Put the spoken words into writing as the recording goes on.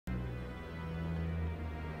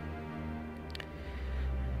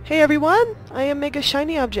Hey everyone, I am Mega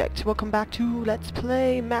Shiny Object. Welcome back to Let's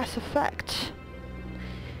Play Mass Effect.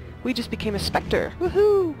 We just became a Spectre.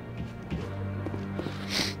 Woohoo!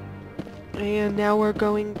 And now we're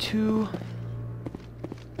going to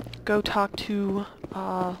go talk to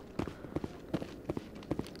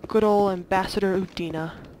good old Ambassador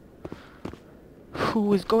Udina,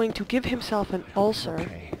 who is going to give himself an ulcer.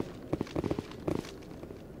 Okay.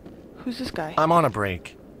 Who's this guy? I'm on a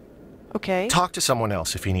break. Okay. Talk to someone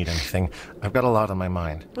else if you need anything. I've got a lot on my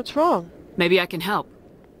mind. What's wrong? Maybe I can help.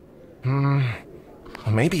 Well,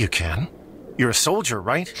 maybe you can. You're a soldier,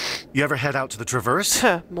 right? You ever head out to the Traverse?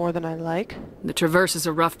 More than I like. The Traverse is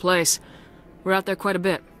a rough place. We're out there quite a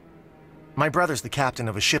bit. My brother's the captain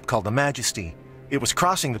of a ship called the Majesty. It was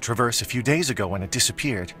crossing the Traverse a few days ago when it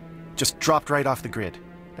disappeared. Just dropped right off the grid.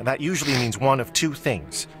 And that usually means one of two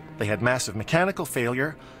things. They had massive mechanical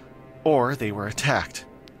failure, or they were attacked.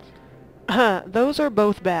 Those are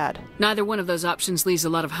both bad. Neither one of those options leaves a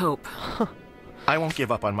lot of hope. I won't give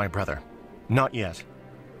up on my brother. Not yet.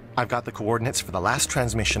 I've got the coordinates for the last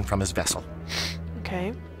transmission from his vessel.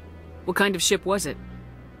 Okay. What kind of ship was it?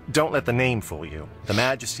 Don't let the name fool you. The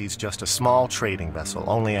Majesty's just a small trading vessel,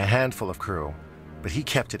 only a handful of crew. But he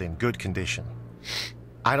kept it in good condition.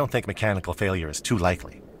 I don't think mechanical failure is too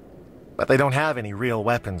likely. But they don't have any real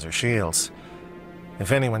weapons or shields.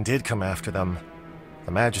 If anyone did come after them,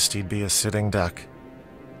 the Majesty'd be a sitting duck.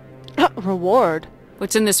 Reward?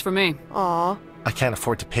 What's in this for me? Aw. I can't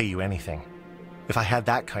afford to pay you anything. If I had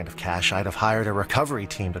that kind of cash, I'd have hired a recovery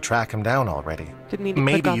team to track him down already. Didn't need to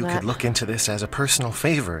click Maybe on you that. could look into this as a personal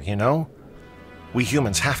favor, you know? We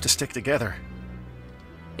humans have to stick together.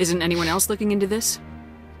 Isn't anyone else looking into this?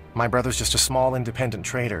 My brother's just a small independent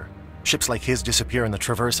trader. Ships like his disappear in the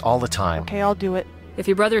Traverse all the time. Okay, I'll do it. If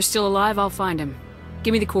your brother is still alive, I'll find him.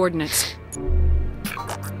 Give me the coordinates.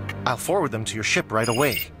 I'll forward them to your ship right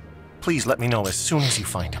away. Please let me know as soon as you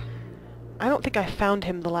find him. I don't think I found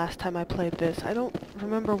him the last time I played this. I don't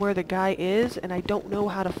remember where the guy is, and I don't know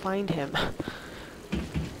how to find him.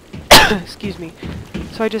 Excuse me.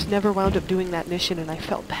 So I just never wound up doing that mission, and I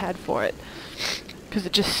felt bad for it. Because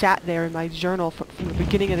it just sat there in my journal from the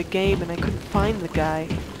beginning of the game, and I couldn't find the guy.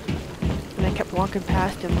 And I kept walking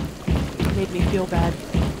past him. It made me feel bad.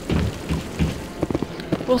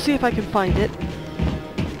 We'll see if I can find it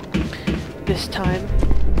this time.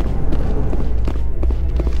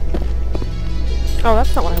 Oh,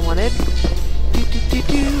 that's not what I wanted.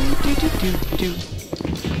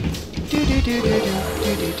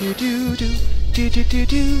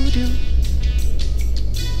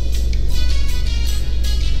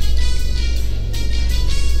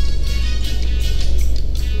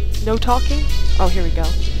 No talking? Oh, here we go.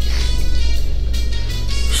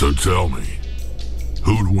 So tell me,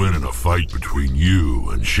 who'd win in a fight between you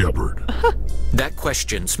and Shepard? That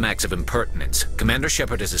question smacks of impertinence. Commander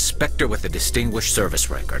Shepard is a Spectre with a distinguished service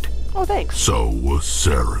record. Oh, thanks. So was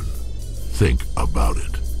Saren. Think about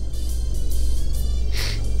it.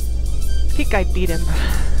 I think I beat him.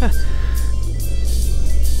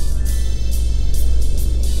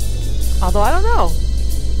 Although, I don't know.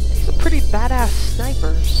 He's a pretty badass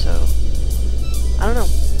sniper, so... I don't know.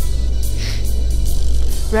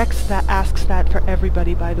 Rex asks that for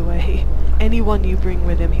everybody, by the way. Anyone you bring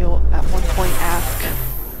with him, he'll at one point ask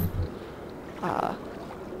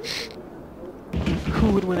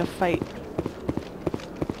who would win a fight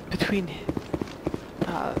between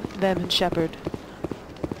them and Shepard.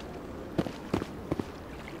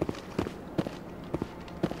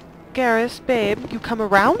 Garrus, babe, you come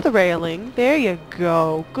around the railing. There you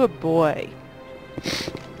go. Good boy.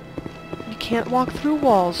 You can't walk through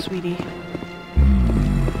walls, sweetie.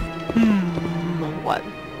 What?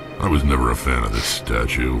 I was never a fan of this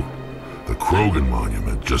statue. The Krogan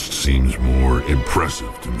monument just seems more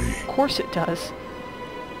impressive to me. Of course it does.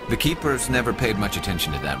 The Keepers never paid much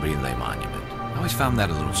attention to that relay monument. I always found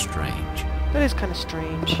that a little strange. That is kind of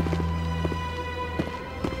strange.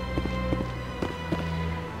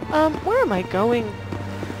 Where am I going?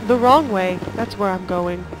 The wrong way. That's where I'm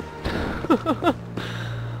going.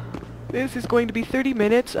 This is going to be 30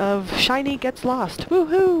 minutes of Shiny Gets Lost.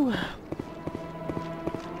 Woohoo!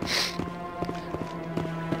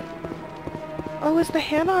 Oh, is the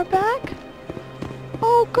Hanar back?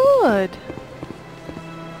 Oh, good!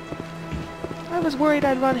 I was worried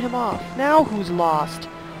I'd run him off. Now who's lost?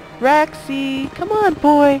 Rexy! Come on,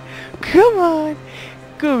 boy! Come on!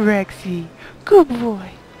 Good Rexy! Good boy!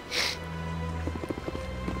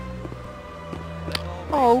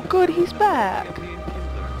 Oh, good, he's back!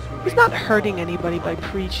 He's not hurting anybody by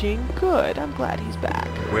preaching. Good, I'm glad he's back.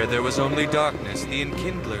 Where there was only darkness, the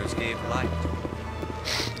Enkindlers gave light.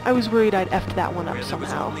 I was worried I'd effed that one up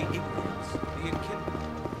somehow.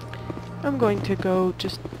 I'm going to go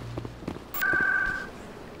just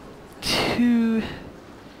to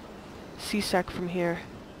C-Sec from here.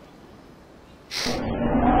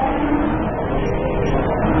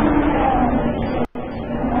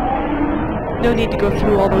 No need to go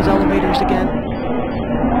through all those elevators again.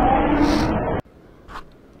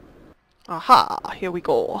 Aha! Here we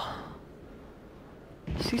go.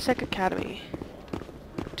 C-Sec Academy.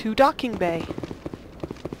 To Docking Bay.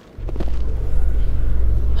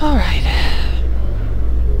 Alright.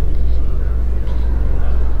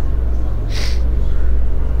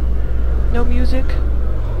 No music.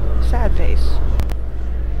 Sad face.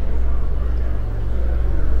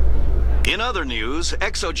 In other news,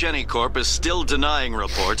 Exogeny Corp is still denying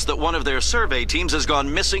reports that one of their survey teams has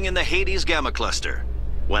gone missing in the Hades Gamma Cluster.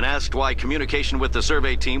 When asked why communication with the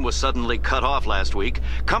survey team was suddenly cut off last week,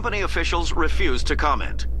 company officials refused to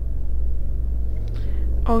comment.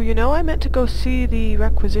 Oh, you know, I meant to go see the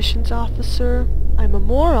requisitions officer. I'm a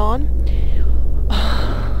moron.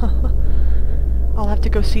 I'll have to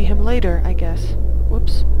go see him later, I guess.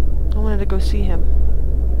 Whoops. I wanted to go see him.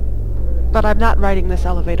 But I'm not riding this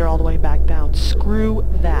elevator all the way back down. Screw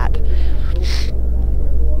that.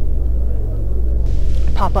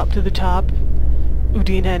 Pop up to the top.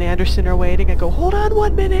 Udina and Anderson are waiting. I go, hold on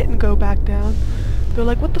 1 minute, and go back down. They're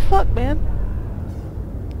like, what the fuck, man?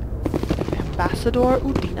 Ambassador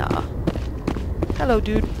Udina. Hello,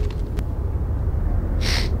 dude.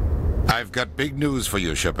 I've got big news for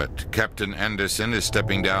you, Shepard. Captain Anderson is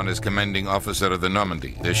stepping down as commanding officer of the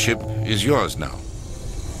Normandy. The ship is yours now.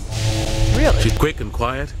 Really? She's quick and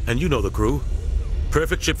quiet, and you know the crew.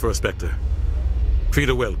 Perfect ship for a Spectre. Treat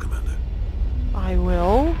her well, Commander. I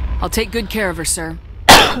will. I'll take good care of her, sir.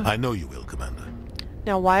 I know you will, Commander.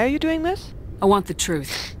 Now, why are you doing this? I want the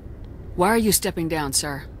truth. Why are you stepping down,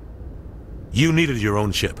 sir? You needed your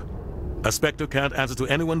own ship. A Spectre can't answer to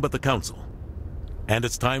anyone but the Council. And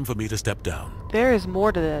it's time for me to step down. There is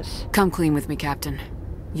more to this. Come clean with me, Captain.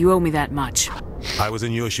 You owe me that much. I was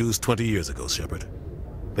in your shoes 20 years ago, Shepard.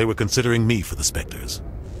 They were considering me for the Spectres.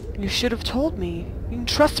 You should have told me. You can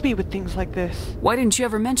trust me with things like this. Why didn't you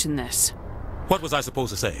ever mention this? What was I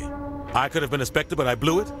supposed to say? I could have been a Spectre, but I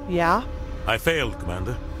blew it? Yeah? I failed,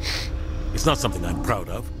 Commander. It's not something I'm proud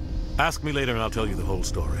of. Ask me later and I'll tell you the whole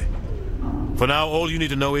story. For now, all you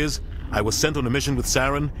need to know is, I was sent on a mission with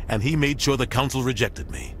Saren, and he made sure the Council rejected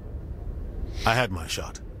me. I had my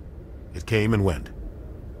shot. It came and went.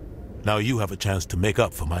 Now you have a chance to make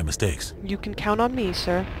up for my mistakes. You can count on me,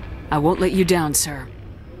 sir. I won't let you down, sir.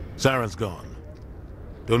 Saren's gone.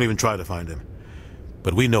 Don't even try to find him.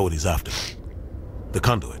 But we know what he's after. The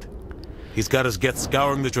conduit. He's got his Geth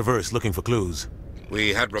scouring the Traverse looking for clues.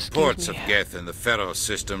 We had reports of Geth in the Pharaoh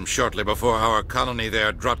system shortly before our colony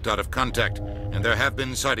there dropped out of contact, and there have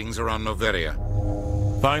been sightings around Noveria.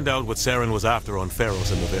 Find out what Saren was after on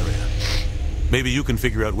Pharos and Noveria. Maybe you can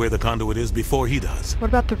figure out where the conduit is before he does. What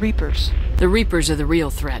about the Reapers? The Reapers are the real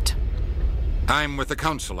threat. I'm with the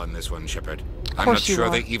Council on this one, Shepard. I'm not sure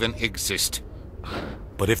they even exist.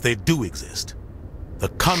 But if they do exist, the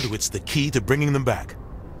conduit's the key to bringing them back.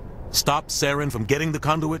 Stop Saren from getting the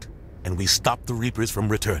conduit, and we stop the Reapers from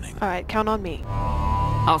returning. Alright, count on me.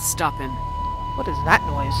 I'll stop him. What is that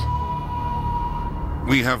noise?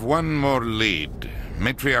 We have one more lead.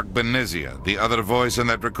 Matriarch Benezia, the other voice in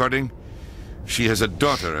that recording. She has a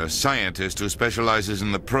daughter, a scientist who specializes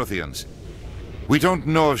in the Protheans. We don't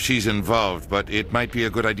know if she's involved, but it might be a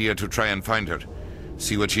good idea to try and find her.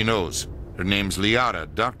 See what she knows. Her name's Liara,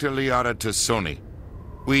 Dr. Liara Tassoni.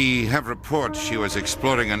 We have reports she was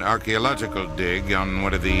exploring an archaeological dig on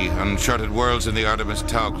one of the uncharted worlds in the Artemis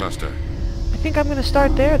Tau cluster. I think I'm gonna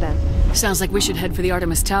start there then. Sounds like we should head for the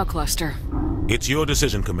Artemis Tau cluster. It's your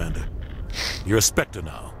decision, Commander. You're a Spectre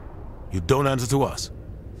now. You don't answer to us.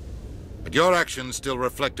 But your actions still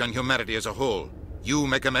reflect on humanity as a whole. You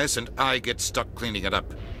make a mess and I get stuck cleaning it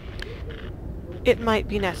up. It might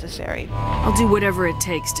be necessary. I'll do whatever it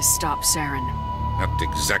takes to stop Saren. Not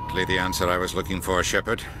exactly the answer I was looking for,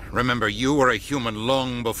 Shepard. Remember, you were a human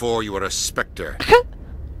long before you were a Spectre.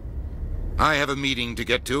 I have a meeting to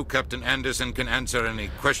get to. Captain Anderson can answer any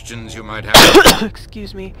questions you might have.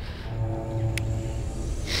 Excuse me.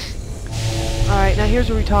 Alright, now here's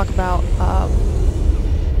where we talk about,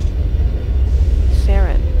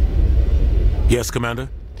 Saren. Yes, Commander?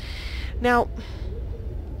 Now,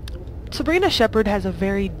 Sabrina Shepard has a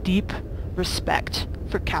very deep respect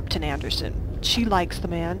for Captain Anderson. She likes the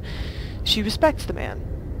man. She respects the man.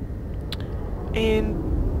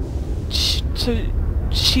 And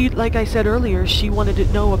she, like I said earlier, she wanted to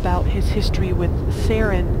know about his history with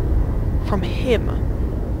Saren from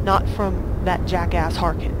him. not from that jackass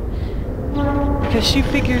Harkin. Because she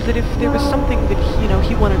figures that if there was something that,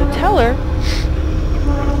 he wanted to tell her,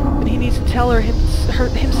 then he needs to tell her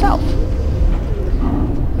himself.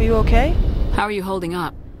 Are you okay? How are you holding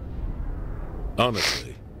up?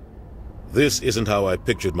 Honestly, this isn't how I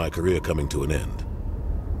pictured my career coming to an end.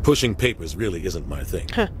 Pushing papers really isn't my thing.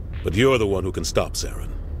 But you're the one who can stop Saren.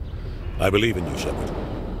 I believe in you, Shepard.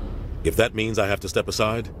 If that means I have to step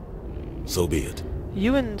aside, so be it.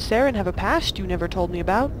 You and Saren have a past you never told me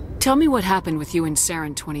about. Tell me what happened with you and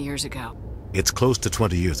Saren 20 years ago. It's close to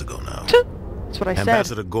 20 years ago now. That's what I said.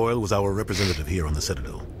 Ambassador Goyle was our representative here on the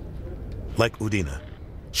Citadel. Like Udina,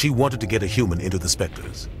 she wanted to get a human into the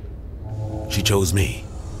Spectres. She chose me.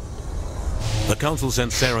 The Council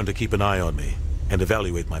sent Saren to keep an eye on me and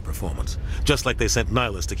evaluate my performance, just like they sent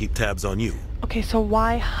Nihilus to keep tabs on you. Okay, so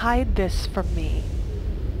why hide this from me?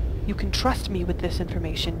 You can trust me with this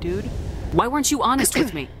information, dude. Why weren't you honest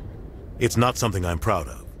with me? It's not something I'm proud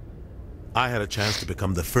of. I had a chance to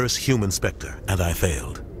become the first human Spectre, and I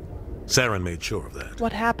failed. Saren made sure of that.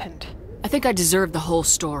 What happened? I think I deserve the whole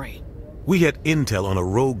story. We had intel on a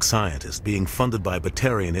rogue scientist being funded by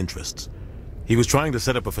Batarian interests. He was trying to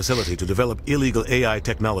set up a facility to develop illegal AI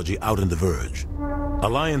technology out in the Verge.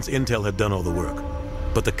 Alliance intel had done all the work,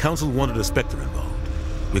 but the Council wanted a Spectre involved.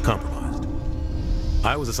 We compromised.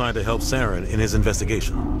 I was assigned to help Saren in his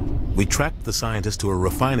investigation. We tracked the scientist to a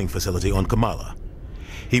refining facility on Kamala.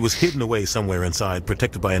 He was hidden away somewhere inside,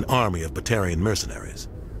 protected by an army of Batarian mercenaries.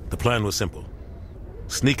 The plan was simple.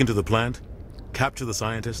 Sneak into the plant, capture the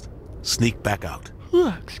scientist, sneak back out.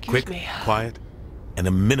 Excuse me. Quick, quiet, and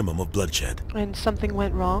a minimum of bloodshed. And something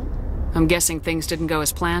went wrong? I'm guessing things didn't go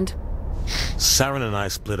as planned? Saren and I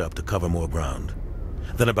split up to cover more ground.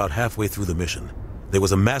 Then about halfway through the mission, there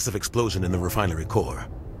was a massive explosion in the refinery core.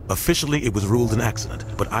 Officially, it was ruled an accident,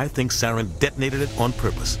 but I think Saren detonated it on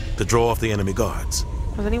purpose to draw off the enemy guards.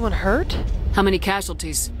 Was anyone hurt? How many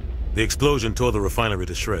casualties? The explosion tore the refinery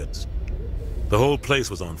to shreds. The whole place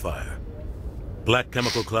was on fire. Black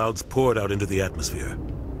chemical clouds poured out into the atmosphere.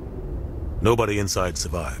 Nobody inside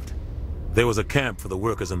survived. There was a camp for the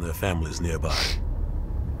workers and their families nearby.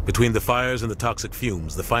 Between the fires and the toxic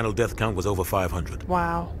fumes, the final death count was over 500.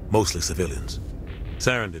 Wow. Mostly civilians.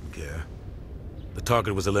 Saren didn't care. The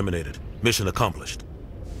target was eliminated, mission accomplished,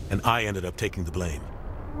 and I ended up taking the blame.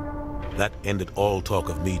 That ended all talk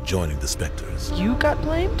of me joining the Spectres. You got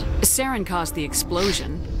blamed? Saren caused the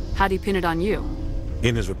explosion. How'd he pin it on you?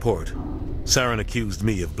 In his report, Saren accused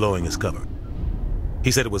me of blowing his cover.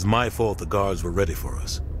 He said it was my fault the guards were ready for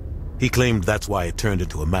us. He claimed that's why it turned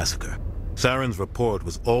into a massacre. Saren's report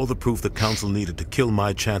was all the proof the Council needed to kill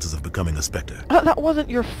my chances of becoming a Spectre. That wasn't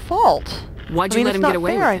your fault. Why'd you let him get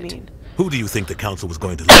away with it? Who do you think the Council was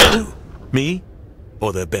going to listen to? Me?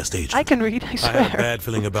 Or their best agent? I can read, I swear. I had a bad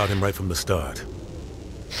feeling about him right from the start.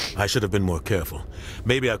 I should have been more careful.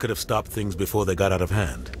 Maybe I could have stopped things before they got out of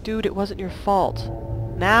hand. Dude, it wasn't your fault.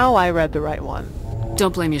 Now I read the right one.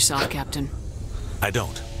 Don't blame yourself, Captain. I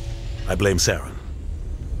don't. I blame Saren.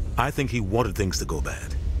 I think he wanted things to go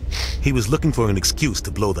bad. He was looking for an excuse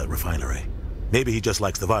to blow that refinery. Maybe he just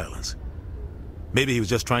likes the violence. Maybe he was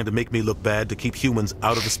just trying to make me look bad to keep humans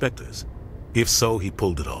out of the Spectres. If so, he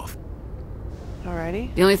pulled it off.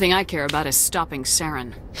 Alrighty. The only thing I care about is stopping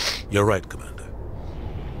Saren. You're right, Commander.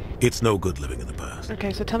 It's no good living in the past.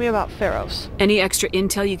 Okay, so tell me about Pharos. Any extra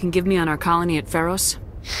intel you can give me on our colony at Pharos?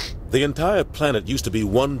 The entire planet used to be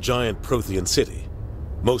one giant Prothean city.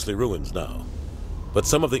 Mostly ruins now. But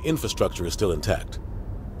some of the infrastructure is still intact.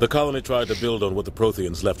 The colony tried to build on what the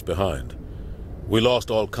Protheans left behind. We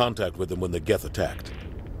lost all contact with them when the Geth attacked.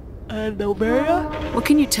 And Novaria? What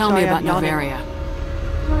can you tell me about I'm yawning. Novaria?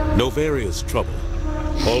 Novaria's trouble.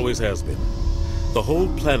 Always has been. The whole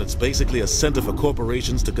planet's basically a center for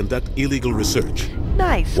corporations to conduct illegal research.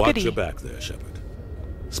 Nice, Watch goody. your back there, Shepard.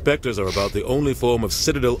 Spectres are about the only form of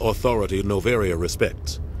Citadel authority Novaria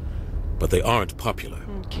respects. But they aren't popular.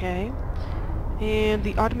 Okay. And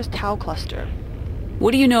the Artemis Tau Cluster.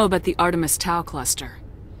 What do you know about the Artemis Tau Cluster?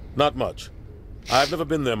 Not much. I've never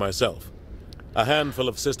been there myself. A handful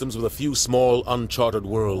of systems with a few small, uncharted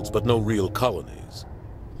worlds, but no real colonies.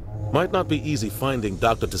 Might not be easy finding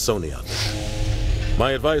Dr. Tassoni out there.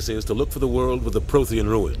 My advice is to look for the world with the Prothean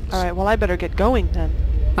ruins. Alright, well I better get going then.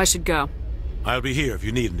 I should go. I'll be here if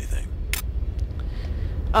you need anything.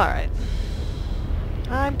 Alright.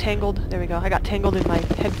 I'm tangled. There we go. I got tangled in my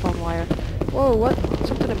headphone wire. Whoa, what?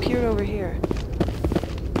 Something appeared over here.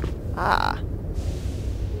 Ah.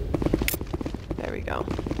 There we go.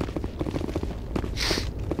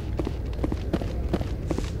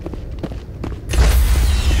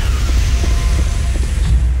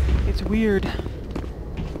 It's weird.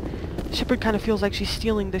 Shepard kind of feels like she's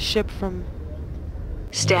stealing the ship from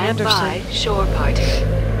Stand Anderson. by, shore party.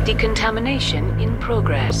 Decontamination in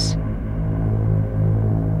progress.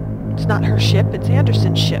 It's not her ship, it's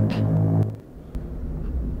Anderson's ship.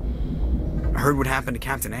 I heard what happened to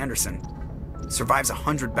Captain Anderson. Survives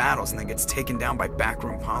 100 battles and then gets taken down by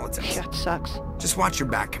backroom politics. Yeah, it sucks. Just watch your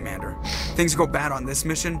back, Commander. Things go bad on this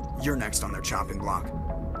mission, you're next on their chopping block.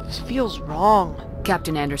 This feels wrong.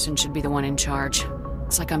 Captain Anderson should be the one in charge.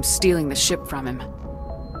 It's like I'm stealing the ship from him.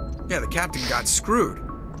 Yeah, the captain got screwed.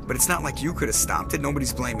 But it's not like you could have stopped it.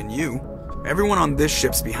 Nobody's blaming you. Everyone on this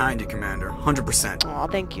ship's behind you, Commander. 100%. Aw,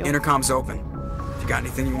 thank you. Intercom's open. If you got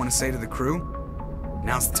anything you want to say to the crew,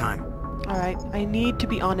 now's the time. Alright, I need to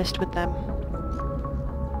be honest with them.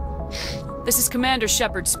 This is Commander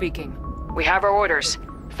Shepard speaking. We have our orders.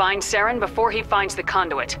 Find Saren before he finds the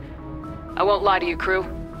conduit. I won't lie to you, crew.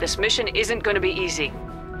 This mission isn't going to be easy.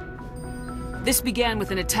 This began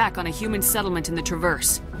with an attack on a human settlement in the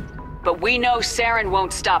Traverse. But we know Saren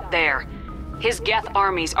won't stop there. His Geth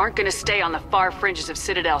armies aren't going to stay on the far fringes of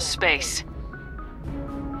Citadel space.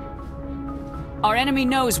 Our enemy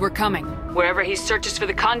knows we're coming. Wherever he searches for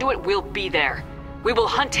the conduit, we'll be there. We will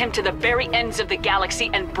hunt him to the very ends of the galaxy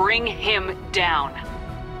and bring him down.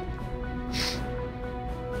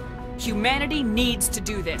 Humanity needs to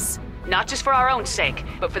do this. Not just for our own sake,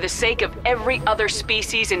 but for the sake of every other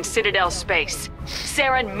species in Citadel space.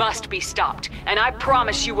 Saren must be stopped, and I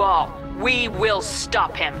promise you all, we will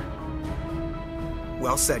stop him.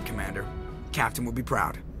 Well said, Commander. Captain will be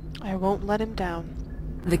proud. I won't let him down.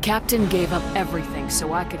 The captain gave up everything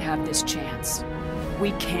so I could have this chance.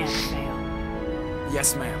 We can't fail.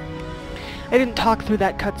 Yes, ma'am. I didn't talk through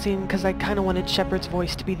that cutscene because I kind of wanted Shepard's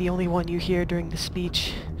voice to be the only one you hear during the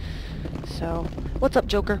speech. So, what's up,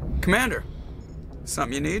 Joker? Commander,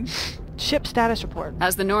 something you need? Ship status report.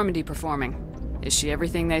 How's the Normandy performing? Is she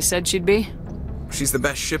everything they said she'd be? She's the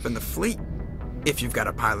best ship in the fleet. If you've got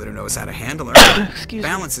a pilot who knows how to handle her. Excuse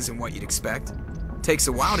Balance isn't what you'd expect. Takes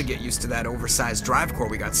a while to get used to that oversized drive core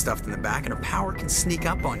we got stuffed in the back, and her power can sneak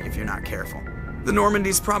up on you if you're not careful. The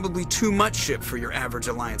Normandy's probably too much ship for your average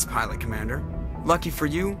Alliance pilot, Commander. Lucky for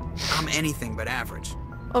you, I'm anything but average. me.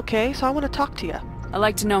 Okay, so I want to talk to you. I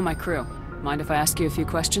like to know my crew. Mind if I ask you a few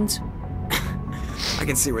questions? I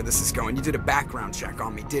can see where this is going. You did a background check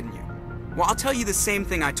on me, didn't you? Well, I'll tell you the same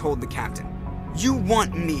thing I told the captain. You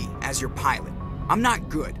want me as your pilot. I'm not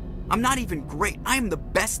good. I'm not even great. I am the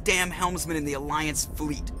best damn helmsman in the Alliance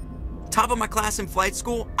fleet. Top of my class in flight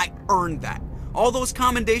school, I earned that. All those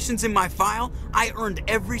commendations in my file, I earned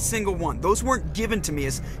every single one. Those weren't given to me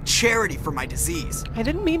as charity for my disease. I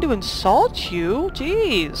didn't mean to insult you.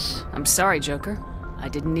 Jeez. I'm sorry, Joker. I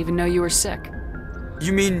didn't even know you were sick.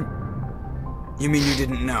 You mean you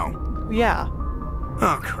didn't know? Yeah,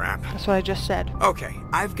 Oh, crap. that's what I just said. Okay,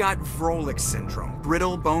 I've got Vrolik syndrome,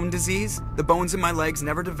 brittle bone disease. The bones in my legs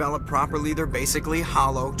never develop properly. They're basically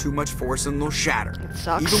hollow, too much force and they'll shatter. It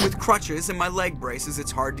sucks. Even with crutches and my leg braces,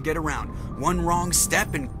 it's hard to get around. One wrong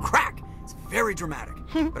step and crack! It's very dramatic.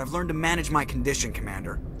 But I've learned to manage my condition,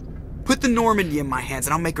 Commander. Put the Normandy in my hands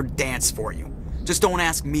and I'll make her dance for you. Just don't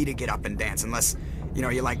ask me to get up and dance unless, you know,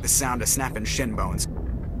 you like the sound of snapping shin bones.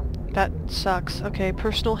 That sucks. Okay,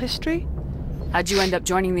 personal history? How'd you end up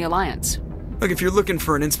joining the Alliance? Look, if you're looking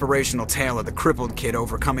for an inspirational tale of the crippled kid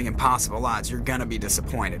overcoming impossible odds, you're gonna be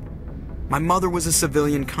disappointed. My mother was a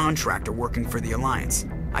civilian contractor working for the Alliance.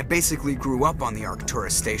 I basically grew up on the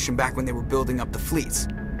Arcturus station back when they were building up the fleets.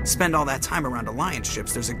 Spend all that time around Alliance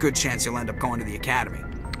ships, there's a good chance you'll end up going to the Academy.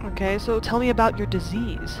 Okay, so tell me about your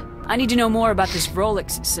disease. I need to know more about this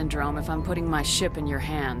Vrolik syndrome if I'm putting my ship in your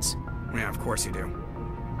hands. Yeah, of course you do.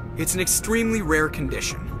 It's an extremely rare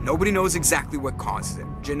condition. Nobody knows exactly what causes it.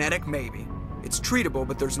 Genetic, maybe. It's treatable,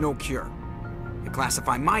 but there's no cure. They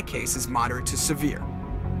classify my case as moderate to severe.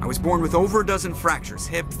 I was born with over a dozen fractures,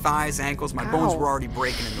 hip, thighs, ankles. My bones Ow. were already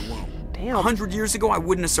breaking in the womb. Damn. 100 years ago, I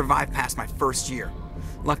wouldn't have survived past my first year.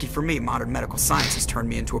 Lucky for me, modern medical science has turned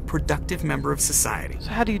me into a productive member of society. So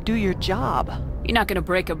how do you do your job? You're not gonna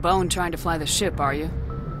break a bone trying to fly the ship, are you?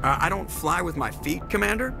 I don't fly with my feet,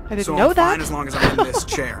 Commander. I didn't so know I'm that. fine as long as I'm in this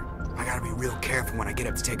chair. I gotta be real careful when I get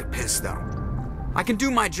up to take a piss, though. I can do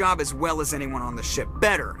my job as well as anyone on the ship.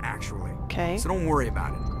 Better, actually. Okay. So don't worry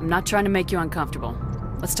about it. I'm not trying to make you uncomfortable.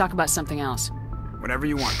 Let's talk about something else. Whatever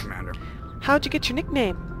you want, Commander. How'd you get your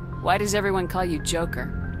nickname? Why does everyone call you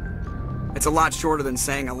Joker? It's a lot shorter than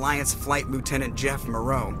saying Alliance Flight Lieutenant Jeff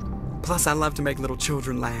Moreau. Plus, I love to make little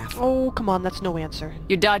children laugh. Oh, come on, that's no answer.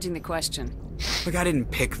 You're dodging the question. Look, I didn't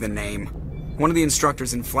pick the name. One of the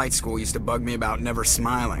instructors in flight school used to bug me about never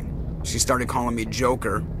smiling. She started calling me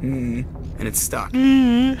Joker, and it stuck.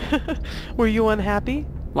 Were you unhappy?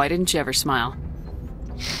 Why didn't you ever smile?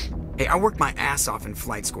 Hey, I worked my ass off in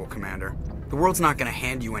flight school, Commander. The world's not gonna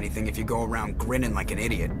hand you anything if you go around grinning like an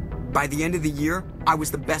idiot. By the end of the year, I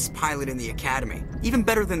was the best pilot in the academy, even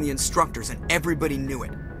better than the instructors, and everybody knew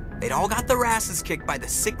it. They'd all got their asses kicked by the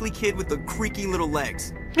sickly kid with the creaky little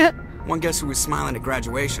legs. One guess who was smiling at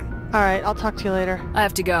graduation. Alright, I'll talk to you later. I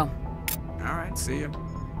have to go. Alright, see ya.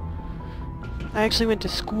 I actually went to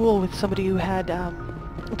school with somebody who had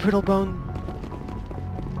brittle bone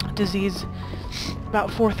disease about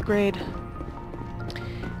 4th grade.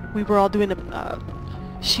 We were all doing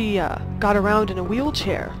she got around in a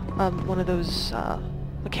wheelchair, one of those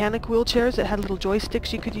mechanic wheelchairs that had little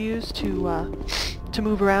joysticks you could use to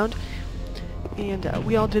move around. And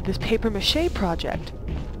we all did this paper mache project.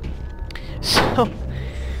 So,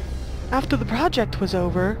 after the project was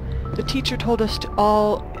over, the teacher told us to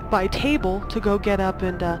all, by table, to go get up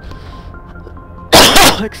and,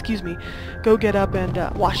 excuse me, go get up and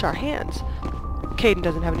wash our hands. Caden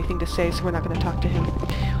doesn't have anything to say, so we're not going to talk to him.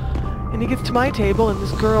 And he gets to my table, and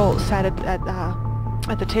this girl sat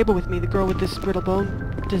at the table with me, the girl with this brittle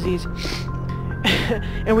bone disease.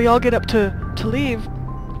 And we all get up to leave,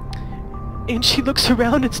 and she looks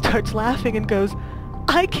around and starts laughing and goes,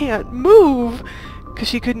 "I can't move!" Because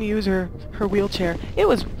she couldn't use her wheelchair. It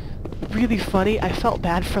was really funny. I felt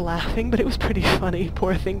bad for laughing, but it was pretty funny.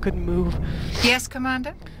 Poor thing couldn't move. Yes,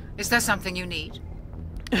 Commander? Is there something you need?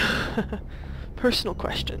 Personal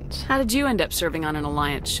questions. How did you end up serving on an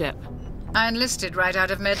Alliance ship? I enlisted right out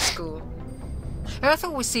of med school. Earth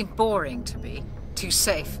always seemed boring to me. Too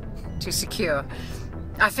safe, too secure.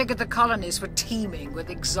 I figured the colonies were teeming with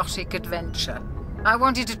exotic adventure. I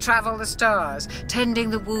wanted to travel the stars,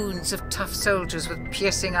 tending the wounds of tough soldiers with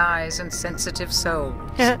piercing eyes and sensitive souls.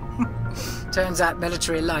 Turns out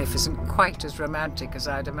military life isn't quite as romantic as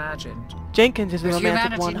I'd imagined. Jenkins is the But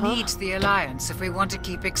romantic one, humanity huh? needs the Alliance if we want to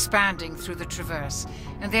keep expanding through the Traverse.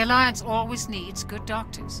 And the Alliance always needs good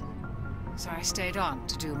doctors. So I stayed on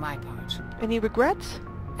to do my part. Any regrets?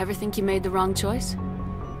 Ever think you made the wrong choice?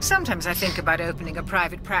 Sometimes I think about opening a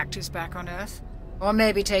private practice back on Earth. Or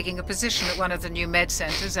maybe taking a position at one of the new med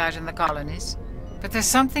centers out in the colonies. But there's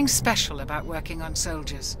something special about working on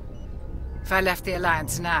soldiers. If I left the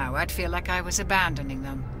Alliance now, I'd feel like I was abandoning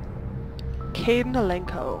them. Caden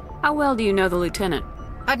Alenko. How well do you know the Lieutenant?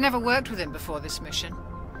 I'd never worked with him before this mission.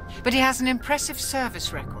 But he has an impressive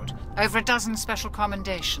service record. Over a dozen special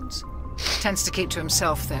commendations. Tends to keep to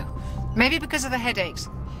himself, though. Maybe because of the headaches.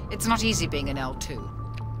 It's not easy being an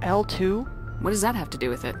L2. L2? What does that have to do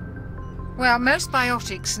with it? Well, most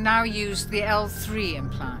biotics now use the L3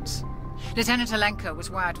 implants. Lieutenant Alenko was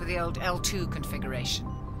wired with the old L2 configuration.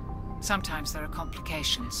 Sometimes there are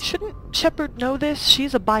complications. Shouldn't Shepard know this?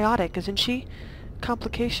 She's a biotic, isn't she?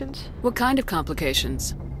 Complications? What kind of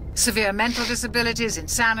complications? Severe mental disabilities,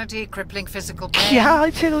 insanity, crippling physical pain. Yeah,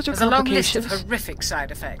 I'd say those are There's complications. a long list of horrific side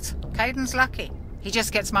effects. Caden's lucky. He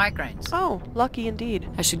just gets migraines. Oh, lucky indeed.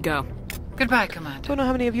 I should go. Goodbye, Commander. Don't know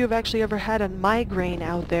how many of you have actually ever had a migraine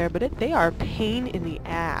out there, but they are a pain in the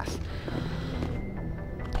ass.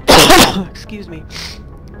 Excuse me.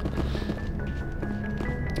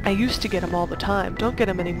 I used to get them all the time. Don't get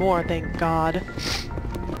them anymore, thank God.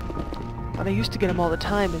 But I used to get them all the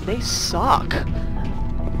time, and they suck.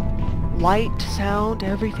 Light, sound,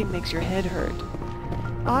 everything makes your head hurt.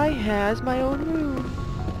 I has my own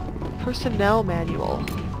room. Personnel manual.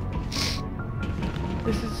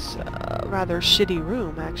 This is a rather shitty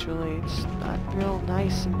room, actually. It's not real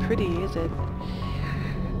nice and pretty, is it?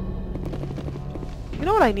 You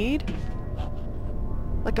know what I need?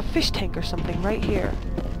 Like a fish tank or something right here.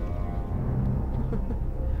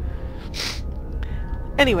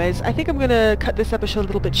 Anyways, I think I'm gonna cut this episode a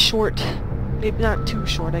little bit short. Maybe not too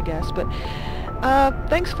short, I guess, but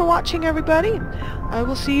thanks for watching, everybody. I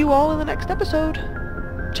will see you all in the next episode.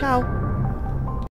 Ciao.